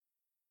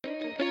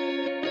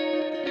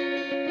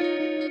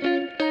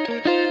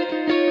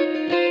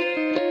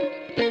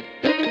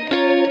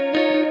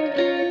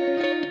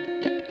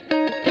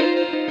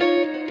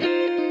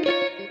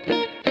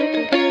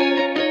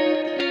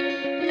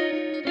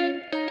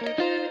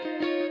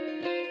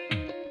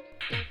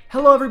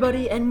Hello,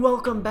 everybody, and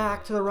welcome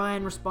back to the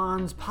Ryan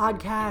Responds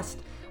podcast.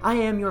 I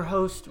am your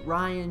host,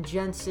 Ryan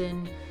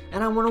Jensen,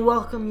 and I want to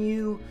welcome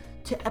you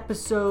to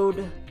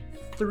episode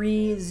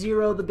 30,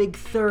 the big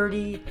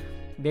 30.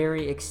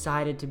 Very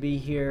excited to be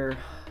here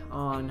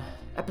on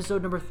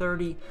episode number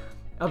 30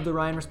 of the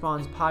Ryan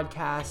Responds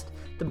podcast,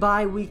 the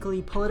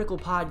bi-weekly political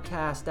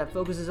podcast that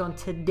focuses on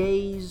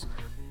today's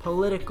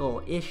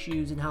political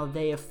issues and how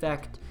they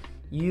affect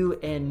you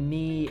and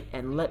me.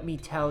 And let me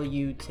tell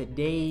you,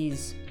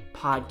 today's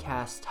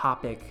podcast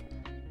topic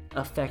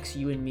affects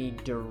you and me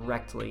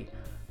directly.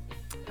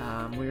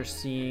 We're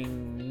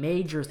seeing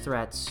major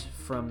threats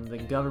from the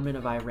government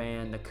of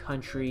Iran, the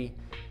country,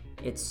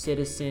 its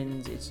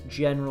citizens, its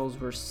generals.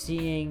 We're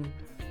seeing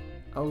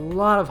a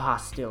lot of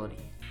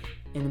hostility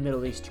in the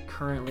Middle East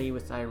currently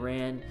with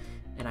Iran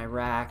and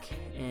Iraq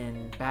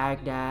and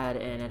Baghdad,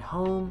 and at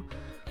home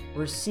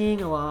we're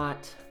seeing a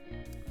lot.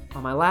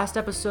 On my last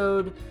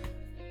episode,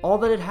 all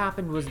that had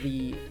happened was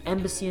the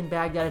embassy in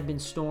Baghdad had been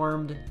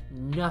stormed,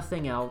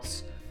 nothing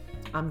else.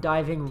 I'm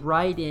diving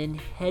right in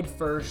head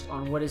first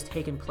on what has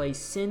taken place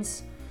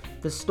since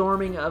the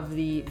storming of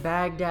the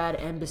Baghdad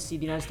embassy,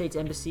 the United States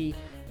embassy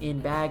in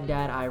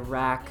Baghdad,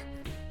 Iraq.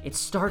 It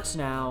starts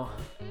now,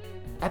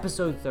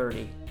 episode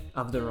 30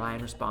 of the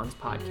Ryan Responds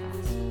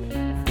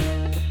podcast.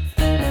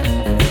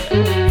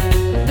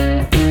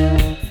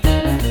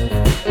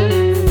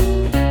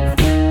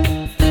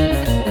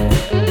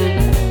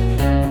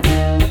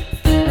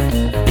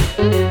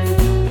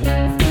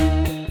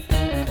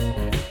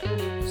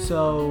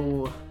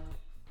 So,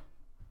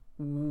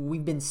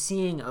 we've been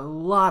seeing a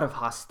lot of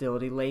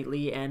hostility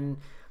lately, and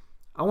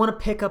I want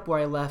to pick up where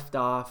I left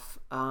off.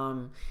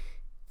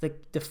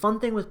 The fun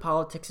thing with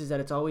politics is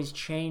that it's always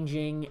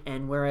changing,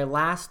 and where I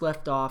last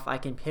left off, I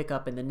can pick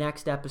up in the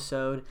next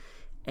episode.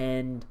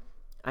 And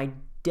I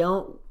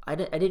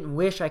didn't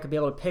wish I could be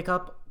able to pick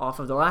up off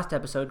of the last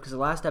episode, because the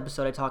last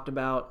episode I talked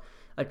about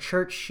a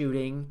church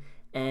shooting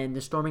and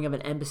the storming of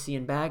an embassy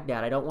in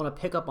Baghdad. I don't want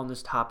to pick up on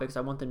those topics.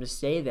 I want them to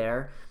stay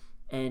there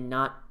and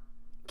not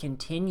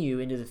continue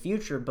into the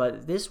future,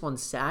 but this one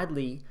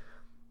sadly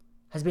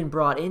has been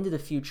brought into the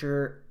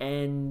future.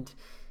 And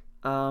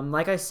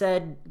like I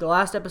said, the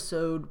last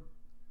episode,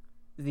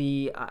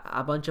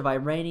 a bunch of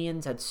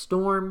Iranians had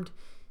stormed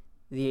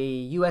the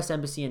U.S.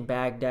 embassy in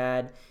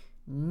Baghdad.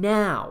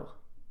 Now,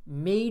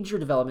 major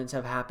developments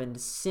have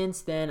happened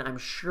since then. I'm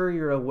sure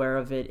you're aware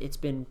of it. It's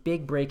been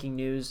big breaking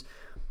news.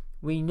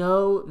 We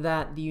know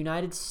that the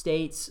United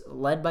States,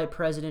 led by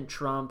President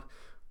Trump,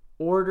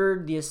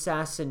 ordered the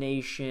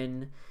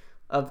assassination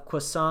of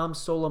Qasem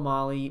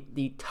Soleimani,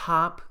 the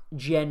top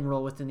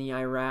general within the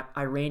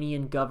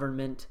Iranian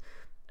government,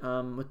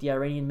 with the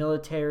Iranian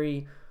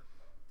military.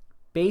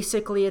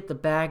 Basically, at the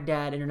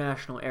Baghdad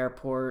International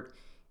Airport,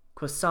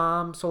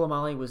 Qasem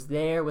Soleimani was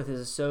there with his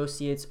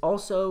associates,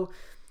 also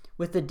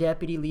with the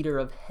deputy leader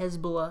of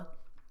Hezbollah,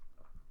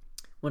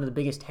 one of the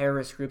biggest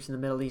terrorist groups in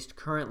the Middle East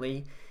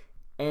currently.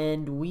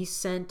 And we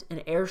sent an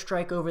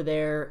airstrike over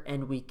there,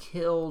 and we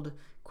killed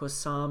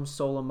Qasem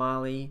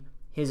Soleimani,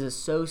 his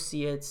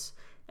associates,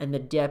 and the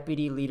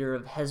deputy leader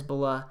of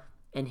Hezbollah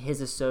and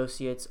his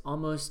associates.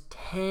 Almost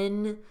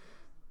 10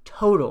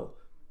 total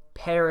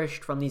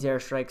perished from these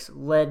airstrikes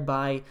led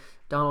by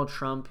Donald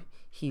Trump.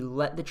 He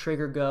let the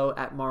trigger go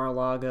at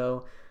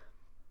Mar-a-Lago.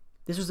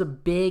 This was a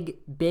big,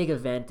 big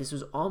event. This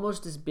was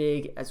almost as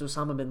big as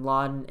Osama bin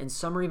Laden, and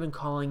some are even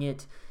calling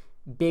it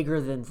bigger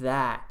than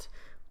that,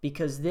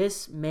 because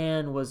this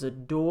man was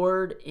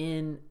adored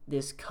in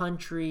this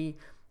country.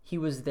 He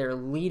was their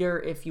leader,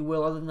 if you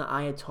will, other than the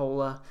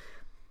Ayatollah.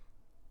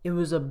 It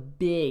was a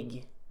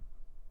big,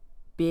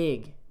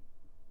 big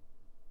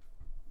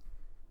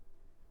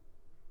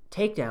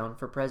takedown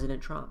for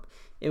President Trump.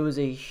 It was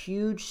a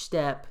huge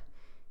step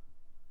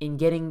in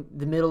getting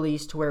the Middle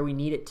East to where we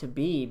need it to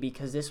be,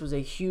 because this was a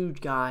huge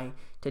guy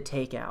to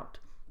take out.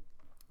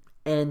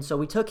 And so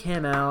we took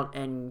him out,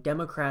 and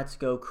Democrats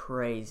go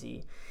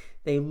crazy.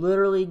 They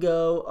literally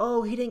go,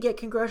 oh, he didn't get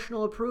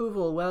congressional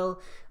approval. Well,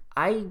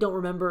 I don't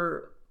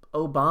remember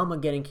Obama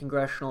getting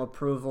congressional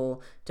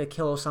approval to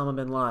kill Osama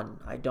bin Laden.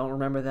 I don't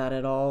remember that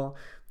at all.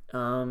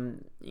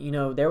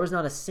 There was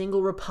not a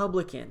single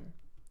Republican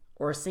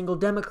or a single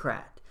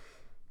Democrat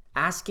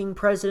asking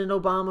President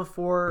Obama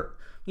for,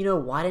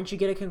 why didn't you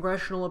get a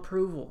congressional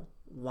approval?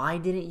 Why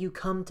didn't you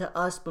come to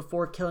us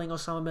before killing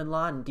Osama bin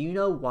Laden? Do you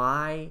know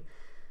why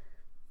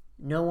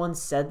no one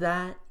said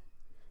that?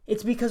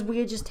 It's because we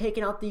had just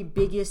taken out the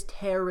biggest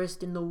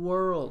terrorist in the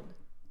world.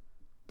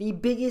 The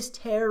biggest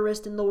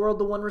terrorist in the world,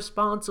 the one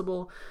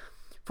responsible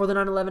for the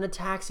 9/11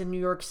 attacks in New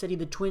York City,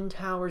 the Twin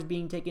Towers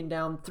being taken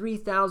down,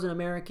 3,000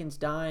 Americans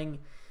dying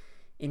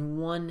in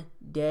one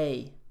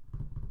day.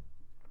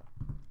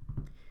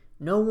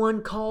 No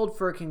one called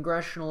for a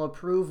congressional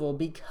approval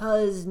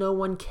because no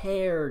one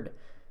cared.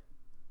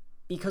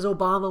 Because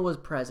Obama was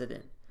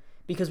president.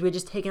 Because we had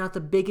just taken out the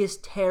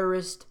biggest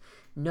terrorist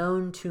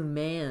known to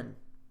man.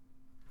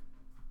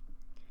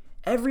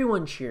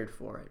 Everyone cheered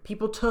for it.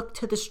 People took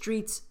to the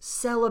streets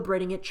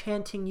celebrating it,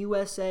 chanting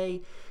USA,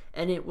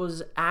 and it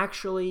was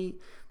actually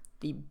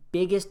the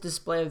biggest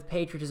display of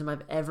patriotism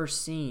I've ever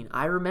seen.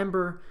 I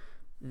remember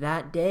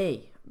that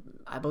day.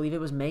 I believe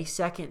it was May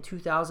 2nd,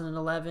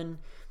 2011.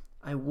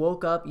 I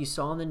woke up, you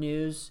saw on the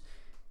news,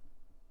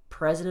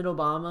 President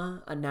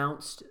Obama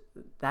announced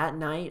that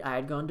night, I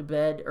had gone to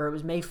bed, or it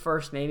was May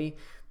 1st maybe,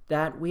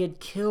 that we had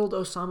killed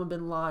Osama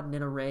bin Laden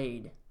in a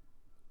raid.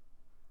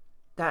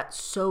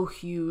 That's so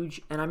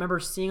huge. And I remember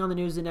seeing on the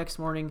news the next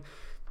morning,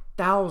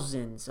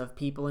 thousands of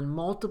people in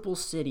multiple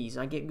cities,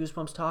 I get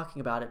goosebumps talking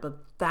about it, but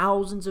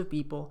thousands of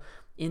people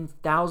in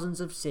thousands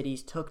of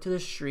cities took to the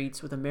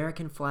streets with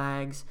American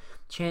flags,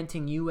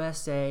 chanting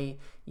USA,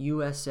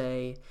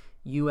 USA,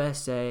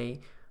 USA.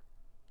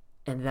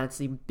 And that's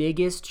the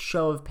biggest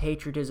show of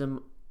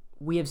patriotism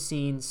we have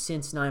seen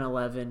since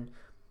 9/11,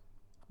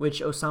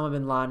 which Osama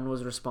bin Laden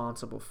was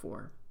responsible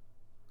for.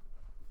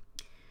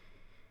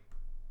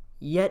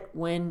 Yet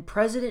when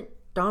President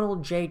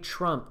Donald J.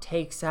 Trump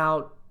takes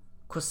out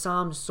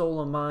Qasem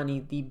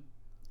Soleimani, the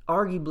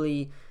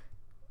arguably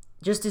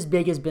just as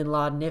big as bin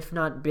Laden, if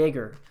not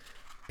bigger,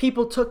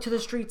 people took to the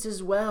streets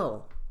as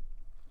well.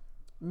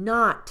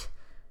 Not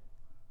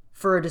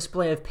for a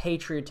display of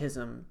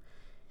patriotism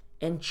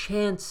and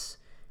chants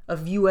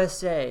of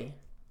USA,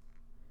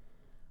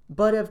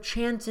 but of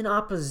chants in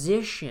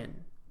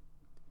opposition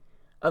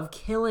of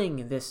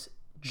killing this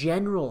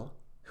general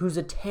who's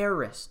a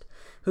terrorist,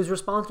 who's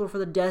responsible for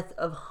the death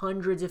of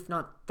hundreds, if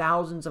not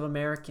thousands, of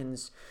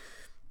Americans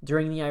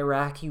during the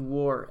Iraqi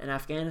war and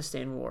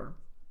Afghanistan war.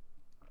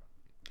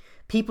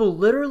 People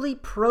literally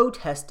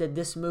protested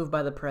this move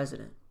by the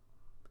president.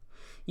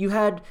 You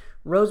had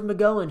Rose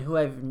McGowan, who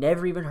I've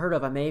never even heard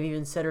of. I may have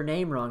even said her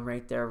name wrong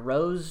right there.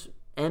 Rose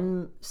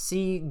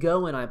M.C.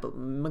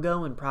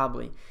 McGowan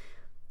probably.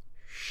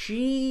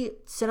 She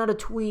sent out a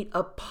tweet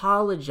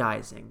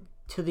apologizing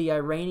to the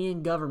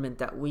Iranian government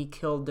that we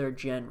killed their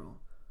general.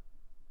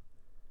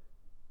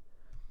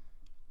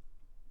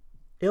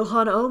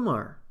 Ilhan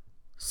Omar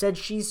said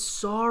she's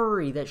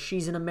sorry that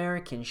she's an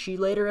American. She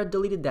later had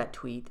deleted that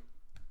tweet.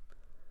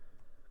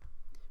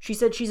 She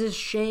said she's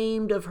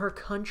ashamed of her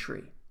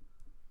country.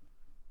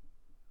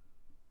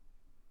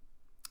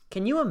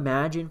 Can you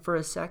imagine for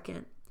a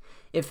second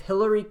if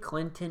Hillary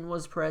Clinton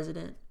was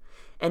president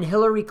and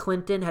Hillary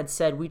Clinton had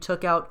said, we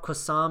took out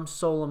Qasem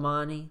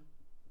Soleimani?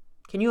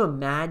 Can you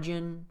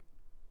imagine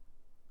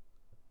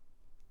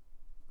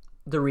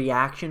the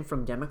reaction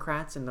from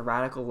Democrats and the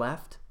radical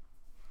left?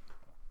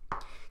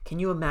 Can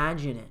you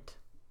imagine it?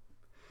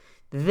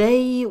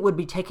 They would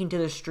be taking to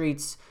the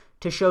streets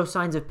to show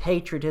signs of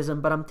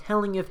patriotism, but I'm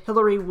telling you, if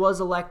Hillary was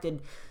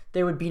elected,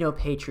 there would be no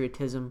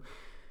patriotism.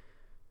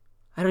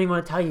 I don't even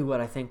want to tell you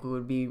what I think it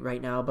would be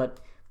right now, but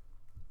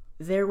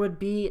there would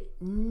be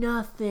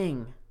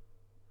nothing.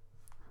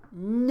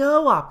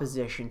 No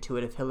opposition to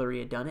it if Hillary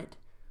had done it.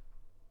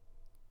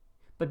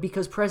 But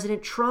because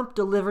President Trump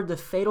delivered the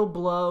fatal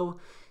blow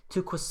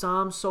to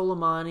Qasem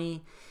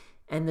Soleimani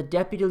and the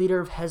deputy leader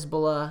of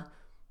Hezbollah,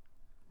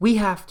 we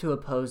have to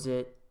oppose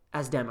it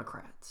as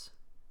Democrats.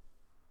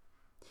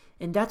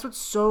 And that's what's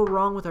so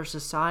wrong with our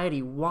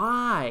society.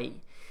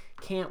 Why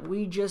can't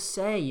we just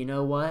say, you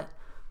know what?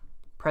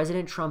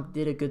 President Trump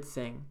did a good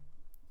thing.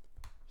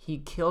 He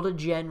killed a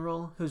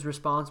general who's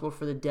responsible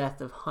for the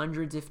death of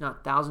hundreds, if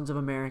not thousands, of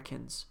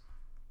Americans.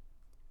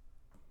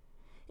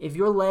 If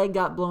your leg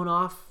got blown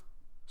off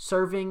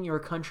serving your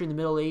country in the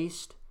Middle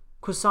East,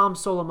 Qasem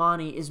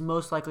Soleimani is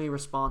most likely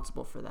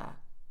responsible for that.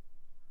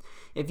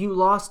 If you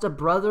lost a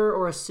brother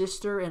or a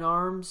sister in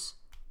arms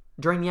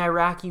during the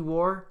Iraqi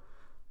war,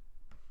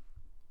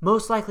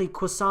 most likely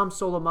Qasem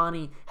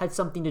Soleimani had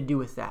something to do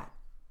with that.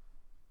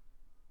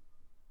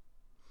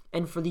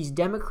 And for these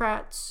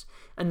Democrats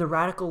and the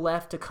radical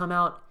left to come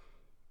out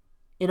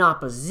in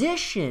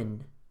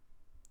opposition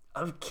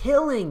of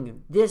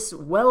killing this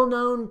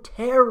well-known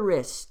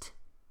terrorist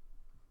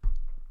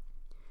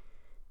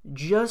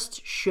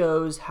just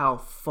shows how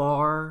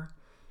far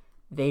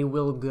they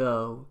will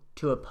go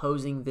to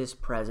opposing this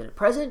president.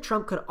 President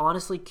Trump could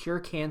honestly cure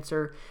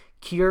cancer,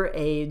 cure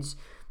AIDS,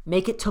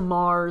 make it to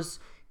Mars,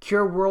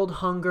 cure world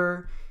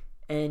hunger,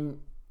 and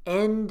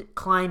end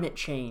climate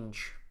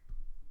change.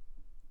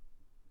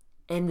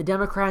 And the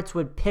Democrats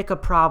would pick a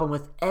problem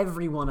with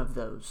every one of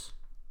those.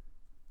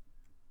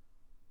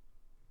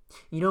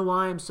 You know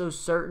why I'm so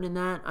certain in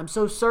that? I'm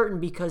so certain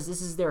because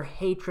this is their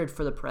hatred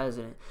for the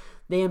president.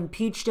 They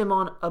impeached him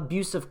on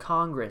abuse of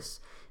Congress.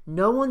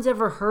 No one's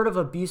ever heard of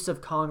abuse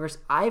of Congress.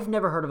 I've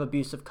never heard of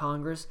abuse of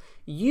Congress.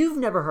 You've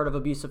never heard of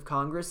abuse of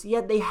Congress.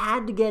 Yet they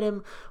had to get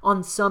him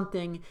on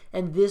something,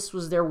 and this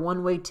was their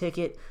one-way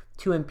ticket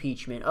to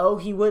impeachment. Oh,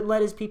 he wouldn't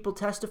let his people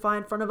testify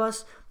in front of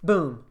us?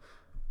 Boom.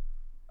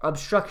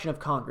 Obstruction of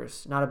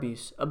Congress, not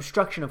abuse.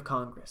 Obstruction of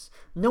Congress.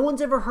 No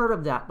one's ever heard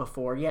of that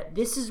before, yet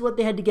this is what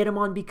they had to get him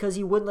on because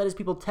he wouldn't let his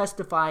people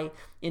testify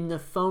in the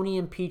phony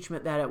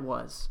impeachment that it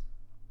was.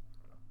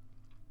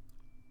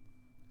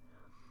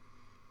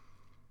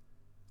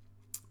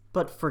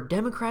 But for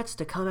Democrats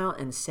to come out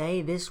and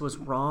say this was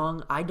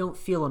wrong, I don't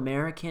feel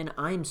American,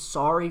 I'm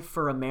sorry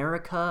for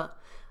America,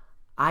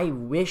 I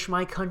wish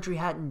my country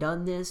hadn't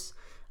done this,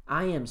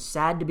 I am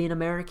sad to be an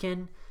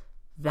American,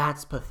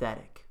 that's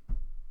pathetic.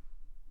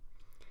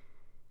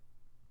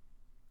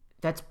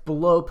 That's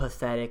below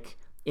pathetic.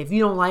 If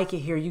you don't like it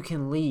here, you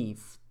can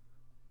leave.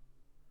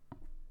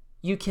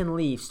 You can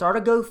leave. Start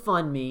a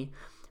GoFundMe.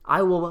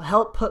 I will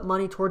help put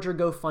money towards your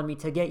GoFundMe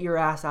to get your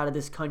ass out of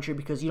this country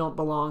because you don't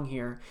belong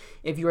here.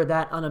 If you are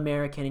that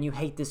un-American and you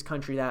hate this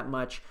country that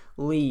much,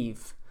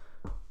 leave.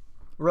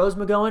 Rose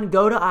McGowan,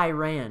 go to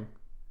Iran.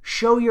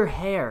 Show your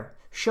hair.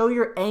 Show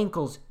your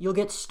ankles. You'll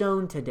get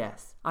stoned to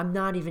death. I'm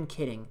not even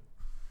kidding.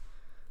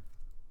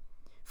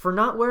 For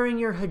not wearing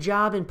your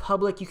hijab in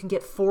public, you can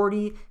get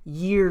 40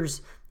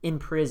 years in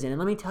prison. And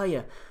let me tell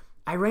you,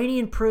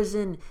 Iranian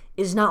prison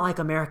is not like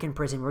American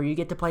prison where you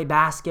get to play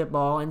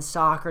basketball and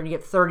soccer and you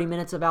get 30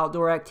 minutes of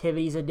outdoor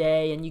activities a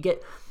day and you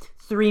get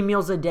 3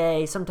 meals a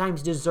day,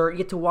 sometimes dessert, you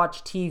get to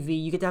watch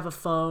TV, you get to have a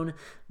phone.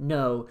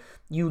 No,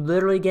 you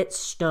literally get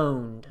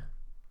stoned.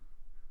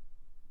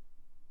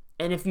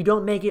 And if you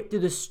don't make it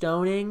through the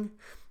stoning,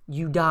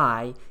 you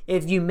die.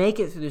 If you make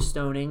it through the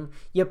stoning,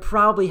 you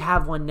probably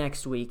have one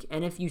next week.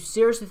 And if you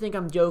seriously think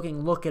I'm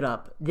joking, look it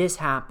up. This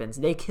happens.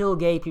 They kill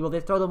gay people.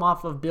 They throw them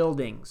off of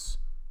buildings.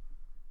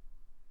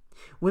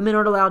 Women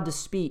aren't allowed to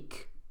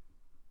speak.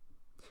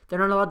 They're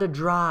not allowed to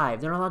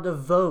drive. They're not allowed to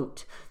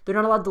vote. They're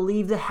not allowed to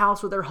leave the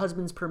house with their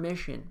husband's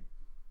permission.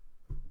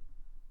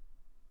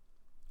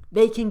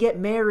 They can get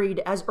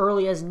married as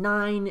early as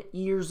 9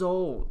 years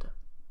old.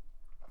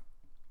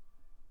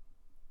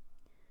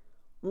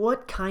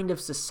 What kind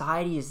of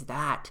society is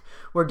that,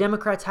 where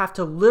Democrats have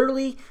to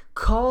literally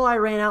call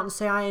Iran out and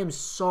say, I am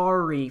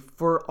sorry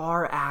for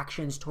our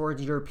actions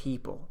towards your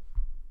people?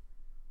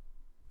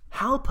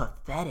 How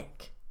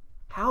pathetic.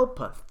 How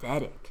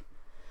pathetic.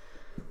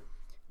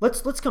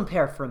 Let's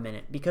compare for a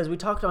minute, because we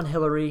talked on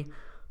Hillary.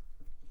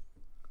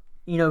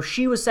 You know,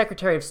 she was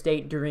Secretary of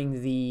State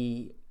during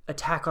the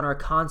attack on our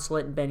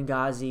consulate in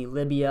Benghazi,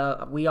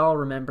 Libya. We all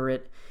remember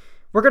it.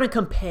 We're going to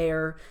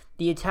compare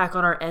the attack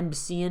on our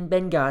embassy in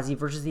Benghazi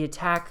versus the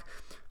attack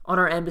on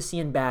our embassy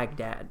in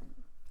Baghdad.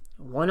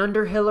 One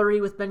under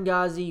Hillary with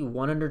Benghazi,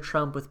 one under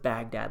Trump with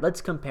Baghdad.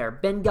 Let's compare.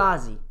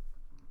 Benghazi.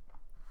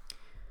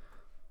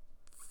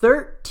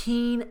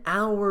 13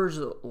 hours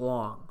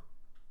long.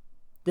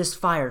 This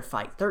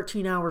firefight,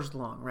 13 hours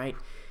long, right?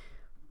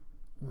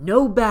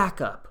 No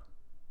backup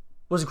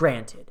was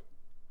granted.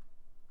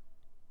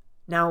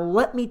 Now,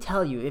 let me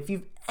tell you, if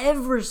you've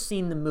ever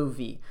seen the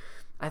movie,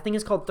 I think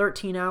it's called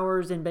 13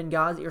 Hours in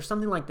Benghazi or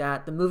something like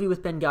that. The movie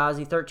with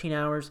Benghazi, 13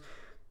 Hours.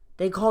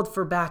 They called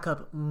for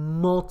backup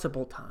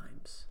multiple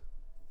times.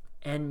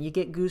 And you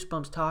get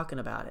goosebumps talking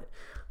about it.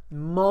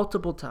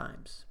 Multiple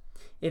times.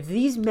 If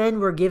these men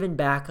were given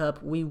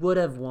backup, we would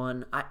have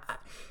won.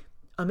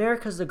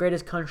 America's the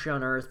greatest country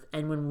on earth.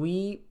 And when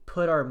we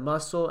put our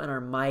muscle and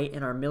our might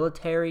and our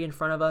military in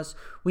front of us,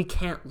 we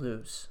can't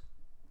lose.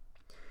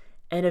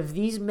 And if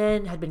these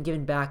men had been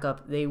given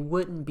backup, they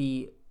wouldn't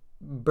be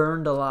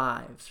burned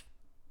alive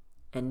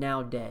and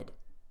now dead.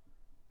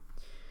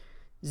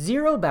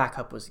 Zero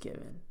backup was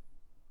given.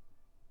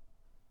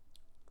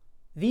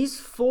 These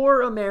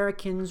 4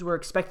 Americans were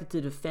expected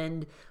to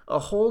defend a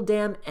whole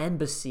damn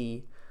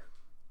embassy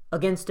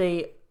against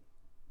a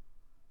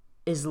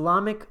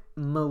Islamic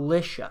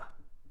militia.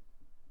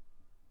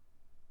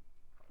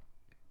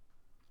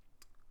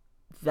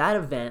 That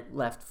event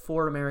left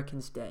 4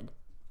 Americans dead.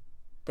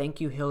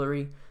 Thank you,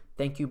 Hillary.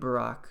 Thank you,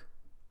 Barack.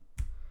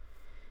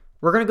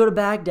 We're going to go to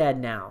Baghdad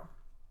now.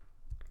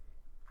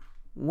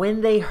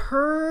 When they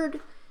heard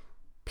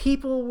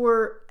people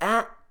were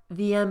at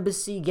the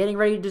embassy getting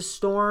ready to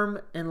storm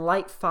and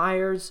light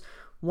fires,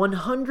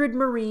 100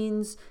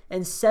 Marines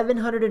and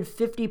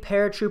 750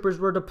 paratroopers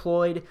were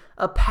deployed.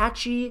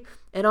 Apache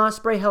and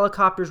Osprey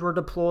helicopters were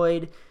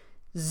deployed.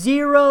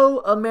 0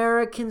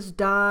 Americans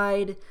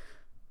died.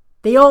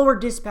 They all were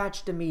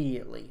dispatched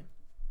immediately.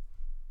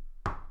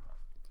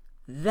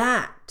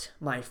 That,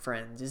 my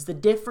friends, is the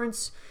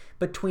difference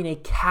between a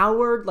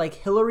coward like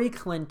Hillary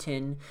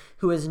Clinton,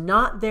 who is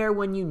not there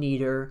when you need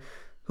her,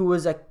 who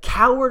is a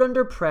coward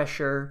under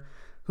pressure,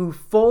 who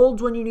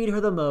folds when you need her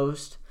the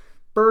most,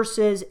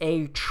 versus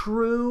a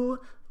true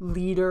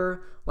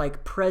leader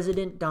like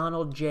President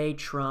Donald J.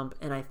 Trump.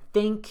 And I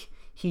think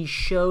he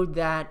showed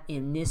that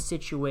in this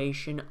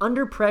situation.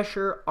 Under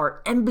pressure,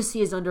 our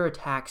embassy is under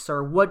attack,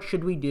 sir. What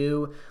should we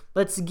do?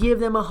 Let's give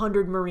them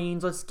 100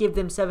 Marines. Let's give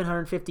them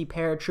 750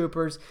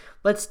 paratroopers.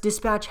 Let's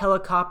dispatch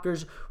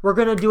helicopters. We're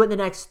going to do it in the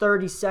next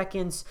 30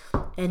 seconds,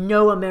 and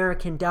no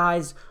American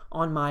dies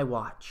on my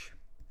watch.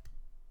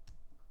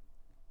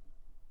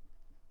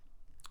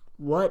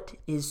 What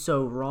is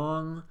so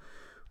wrong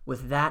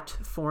with that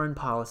foreign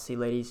policy,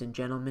 ladies and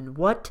gentlemen?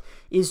 What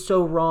is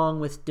so wrong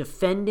with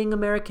defending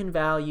American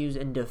values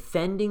and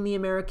defending the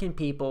American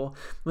people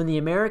when the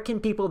American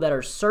people that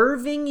are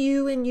serving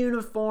you in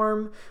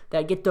uniform,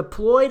 that get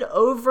deployed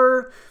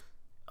over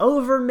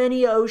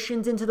many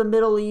oceans into the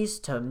Middle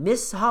East to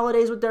miss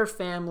holidays with their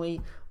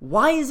family,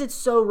 why is it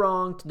so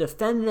wrong to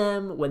defend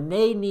them when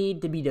they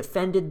need to be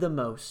defended the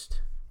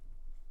most?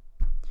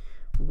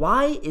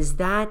 Why is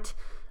that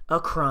a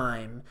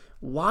crime?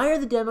 Why are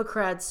the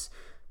Democrats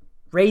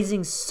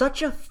raising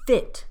such a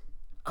fit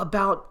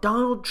about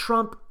Donald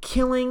Trump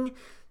killing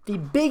the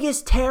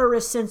biggest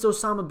terrorist since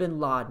Osama bin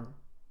Laden,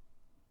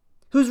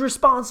 who's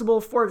responsible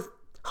for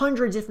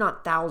hundreds, if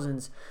not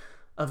thousands,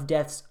 of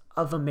deaths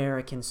of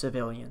American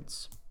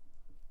civilians?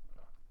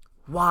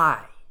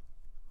 Why?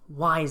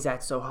 Why is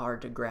that so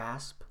hard to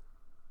grasp?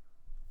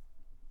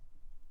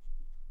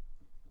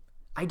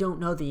 I don't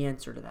know the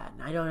answer to that.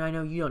 And I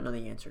know you don't know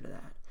the answer to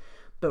that.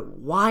 But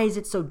why is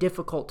it so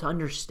difficult to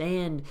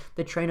understand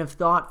the train of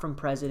thought from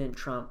President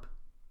Trump?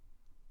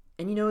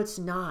 And it's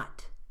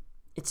not.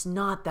 It's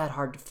not that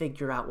hard to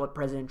figure out what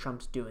President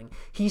Trump's doing.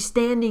 He's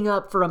standing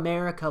up for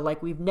America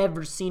like we've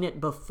never seen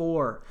it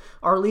before.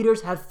 Our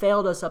leaders have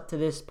failed us up to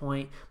this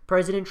point.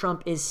 President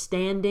Trump is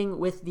standing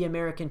with the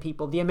American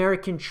people, the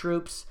American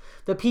troops,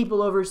 the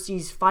people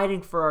overseas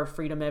fighting for our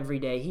freedom every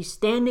day. He's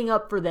standing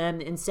up for them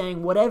and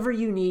saying, whatever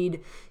you need,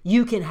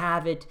 you can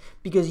have it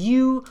because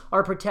you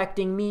are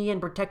protecting me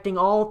and protecting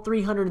all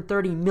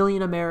 330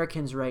 million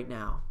Americans right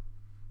now.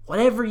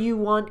 Whatever you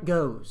want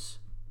goes.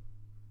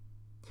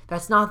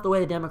 That's not the way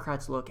the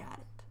Democrats look at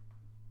it.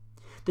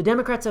 The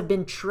Democrats have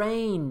been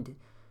trained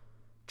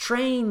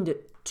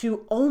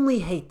to only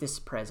hate this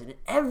president.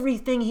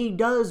 Everything he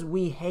does,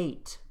 we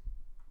hate.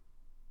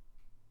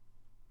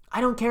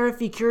 I don't care if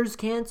he cures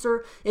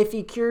cancer, if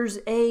he cures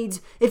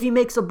AIDS, if he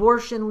makes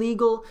abortion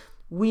legal.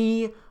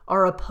 We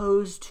are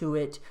opposed to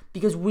it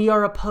because we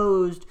are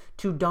opposed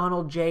to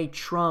Donald J.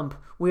 Trump.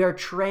 We are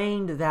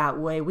trained that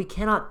way. We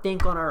cannot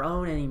think on our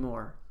own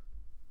anymore.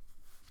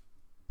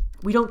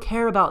 We don't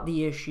care about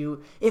the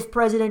issue. If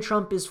President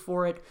Trump is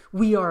for it,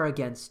 we are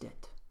against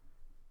it.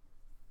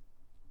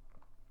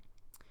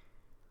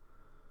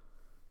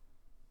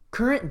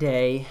 Current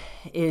day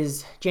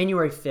is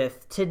January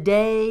 5th.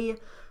 Today,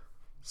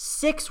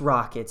 6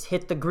 rockets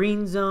hit the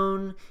green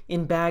zone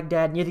in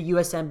Baghdad near the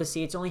U.S.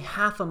 Embassy. It's only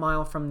half a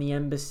mile from the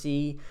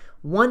embassy.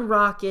 1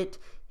 rocket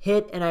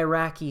hit an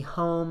Iraqi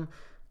home.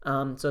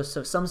 So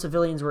some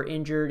civilians were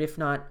injured, if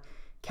not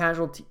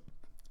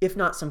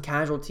some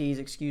casualties,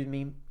 excuse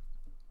me.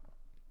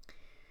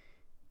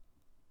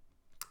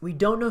 We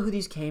don't know who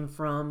these came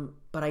from,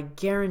 but I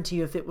guarantee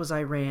you if it was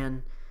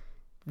Iran,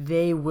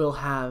 they will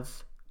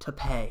have to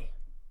pay.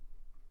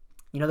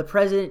 The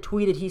president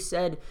tweeted, he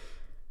said,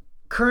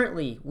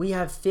 currently we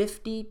have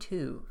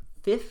 52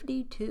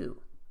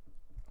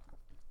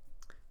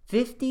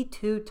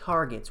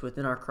 targets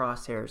within our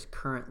crosshairs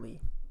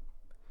currently.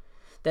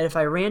 That if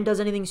Iran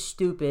does anything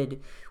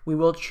stupid, we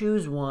will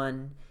choose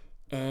one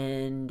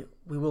and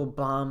we will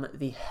bomb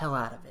the hell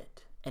out of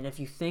it. And if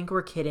you think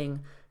we're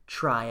kidding,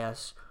 try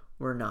us.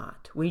 We're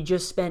not. We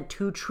just spent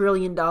 $2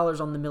 trillion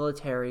on the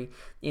military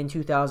in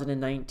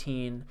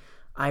 2019.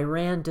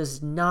 Iran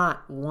does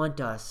not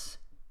want us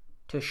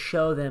to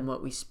show them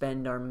what we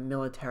spend our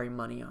military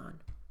money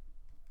on.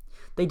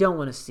 They don't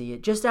want to see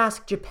it. Just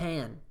ask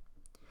Japan.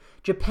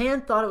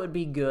 Japan thought it would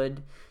be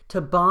good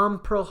to bomb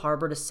Pearl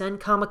Harbor, to send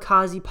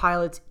kamikaze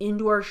pilots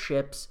into our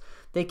ships.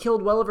 They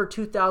killed well over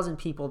 2,000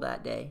 people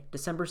that day,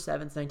 December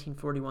 7th,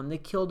 1941. They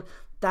killed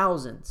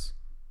thousands.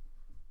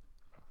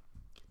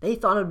 They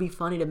thought it would be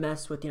funny to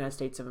mess with the United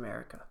States of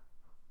America.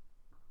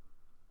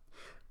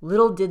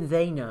 Little did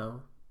they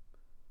know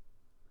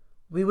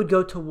we would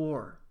go to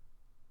war.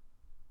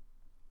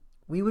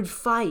 We would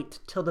fight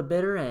till the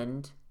bitter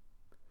end,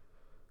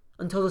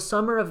 until the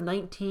summer of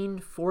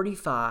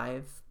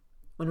 1945,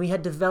 when we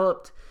had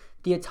developed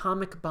the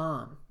atomic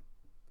bomb.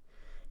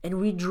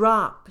 And we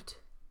dropped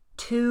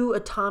 2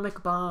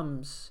 atomic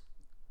bombs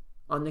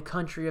on the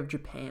country of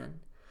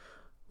Japan.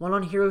 One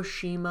on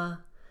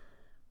Hiroshima,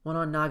 one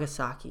on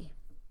Nagasaki,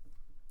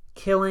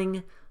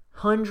 killing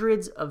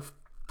hundreds of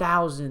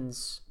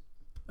thousands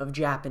of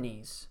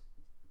Japanese.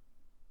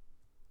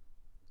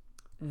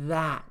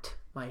 That,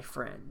 my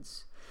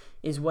friends,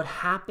 is what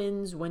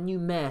happens when you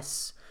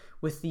mess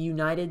with the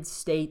United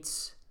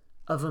States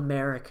of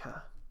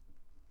America.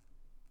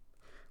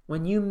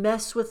 When you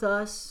mess with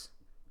us,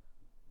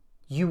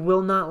 you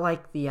will not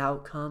like the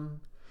outcome.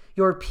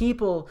 Your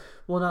people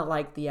will not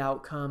like the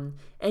outcome,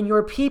 and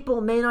your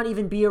people may not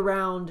even be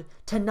around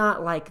to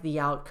not like the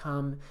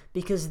outcome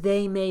because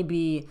they may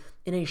be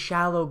in a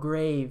shallow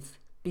grave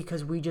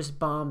because we just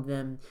bombed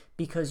them,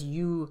 because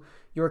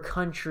your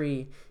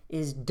country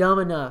is dumb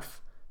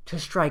enough to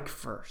strike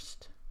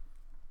first.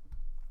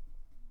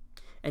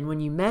 And when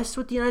you mess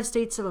with the United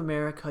States of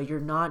America, you're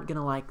not going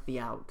to like the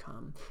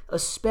outcome,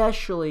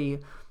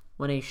 especially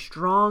when a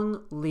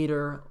strong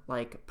leader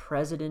like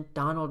President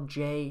Donald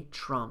J.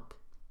 Trump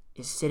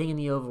is sitting in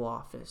the Oval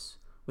Office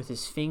with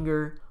his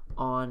finger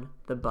on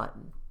the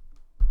button.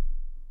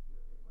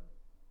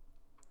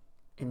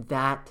 And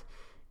that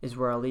is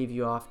where I'll leave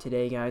you off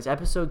today, guys.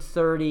 Episode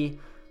 30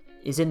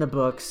 is in the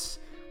books.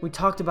 We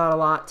talked about a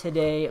lot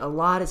today. A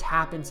lot has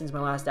happened since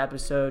my last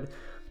episode.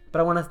 But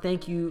I want to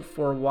thank you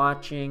for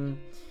watching.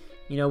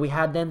 We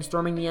had them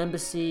storming the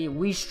embassy.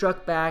 We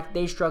struck back.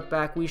 They struck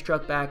back. We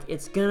struck back.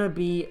 It's going to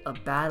be a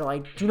battle. I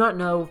do not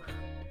know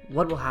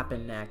what will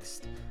happen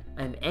next.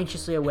 I'm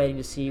anxiously awaiting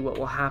to see what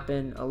will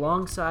happen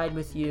alongside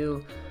with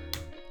you.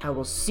 I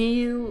will see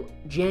you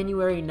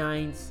January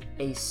 9th,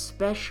 a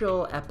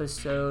special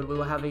episode. We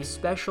will have a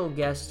special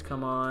guest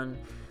come on,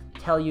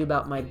 tell you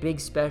about my big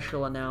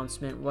special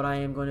announcement, what I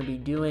am going to be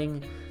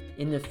doing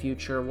in the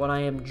future, what I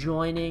am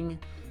joining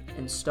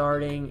and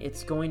starting.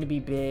 It's going to be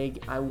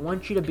big. I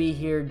want you to be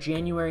here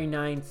January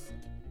 9th.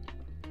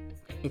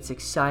 It's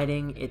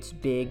exciting. It's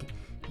big.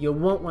 You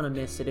won't want to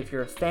miss it. If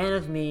you're a fan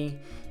of me,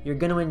 you're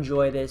going to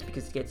enjoy this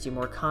because it gets you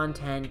more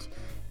content.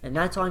 And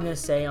that's all I'm going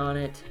to say on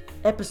it.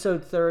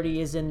 Episode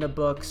 30 is in the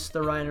books,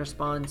 the Ryan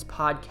Responds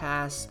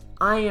podcast.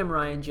 I am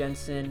Ryan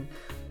Jensen.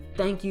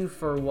 Thank you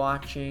for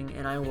watching,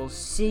 and I will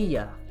see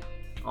ya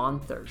on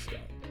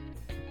Thursday.